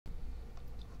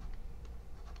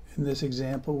In this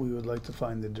example, we would like to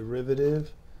find the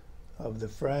derivative of the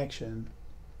fraction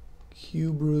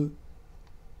cube root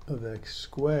of x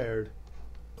squared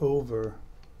over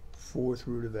 4th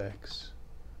root of x.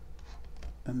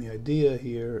 And the idea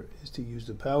here is to use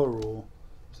the power rule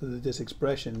so that this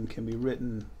expression can be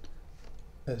written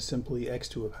as simply x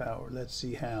to a power. Let's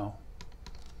see how.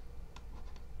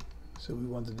 So we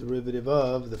want the derivative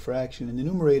of the fraction in the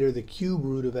numerator, the cube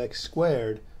root of x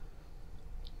squared,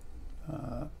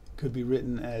 could be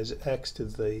written as x to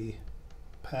the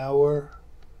power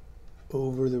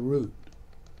over the root.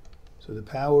 So the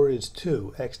power is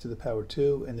 2, x to the power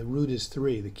 2, and the root is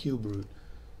 3, the cube root.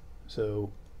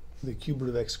 So the cube root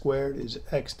of x squared is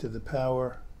x to the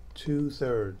power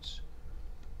 2/3.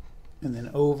 And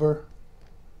then over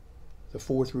the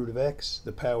 4th root of x,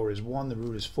 the power is 1, the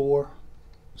root is 4.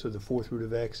 So the 4th root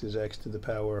of x is x to the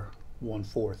power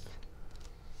 1/4.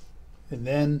 And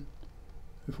then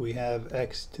if we have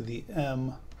x to the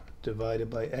m divided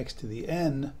by x to the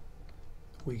n,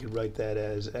 we could write that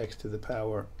as x to the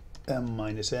power m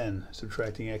minus n,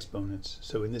 subtracting exponents.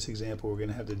 So in this example, we're going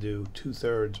to have to do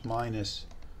 2/3 minus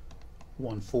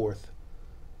 1/4.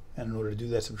 And in order to do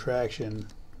that subtraction,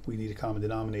 we need a common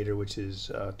denominator, which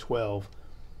is 12.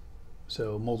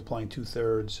 So multiplying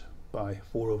 2/3 by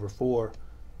 4 over 4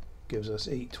 gives us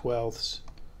 8/12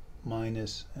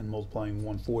 minus, and multiplying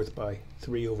 1/4 by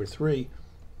 3 over 3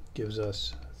 gives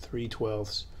us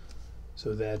 3/12.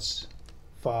 So that's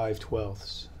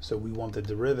 5/12. So we want the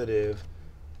derivative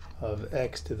of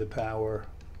x to the power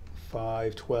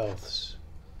 5/12.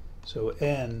 So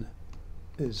n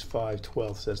is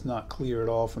 5/12. That's not clear at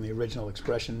all from the original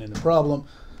expression in the problem,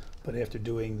 but after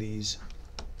doing these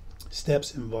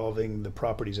steps involving the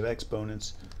properties of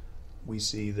exponents, we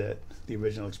see that the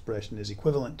original expression is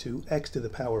equivalent to x to the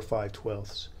power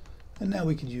 5/12. And now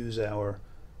we could use our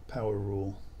power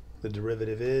rule. The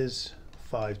derivative is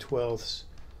 5/12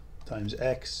 times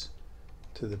x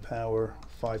to the power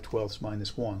 5/12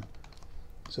 minus 1.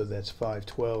 So that's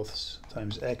 5/12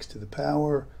 times x to the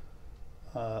power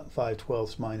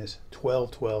 5/12 minus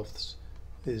 12/12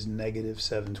 is negative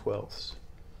 7/12.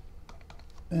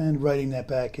 And writing that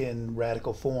back in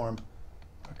radical form,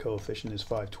 our coefficient is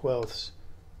 5/12.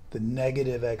 The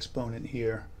negative exponent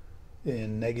here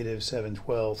in negative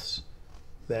 7/12,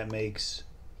 that makes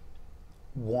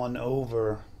 1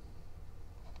 over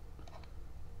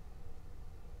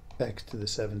x to the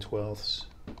 7/12.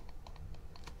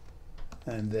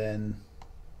 And then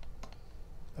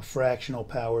a fractional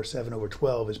power, 7 over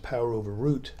 12, is power over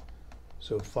root.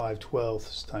 So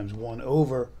 5/12 times 1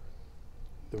 over,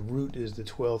 the root is the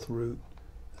 12th root,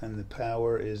 and the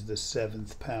power is the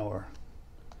 7th power.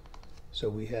 So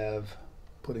we have,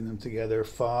 putting them together,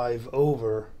 5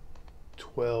 over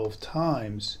 12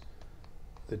 times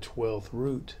the 12th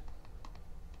root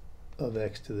of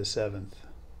x to the 7th.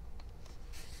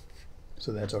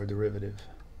 So that's our derivative.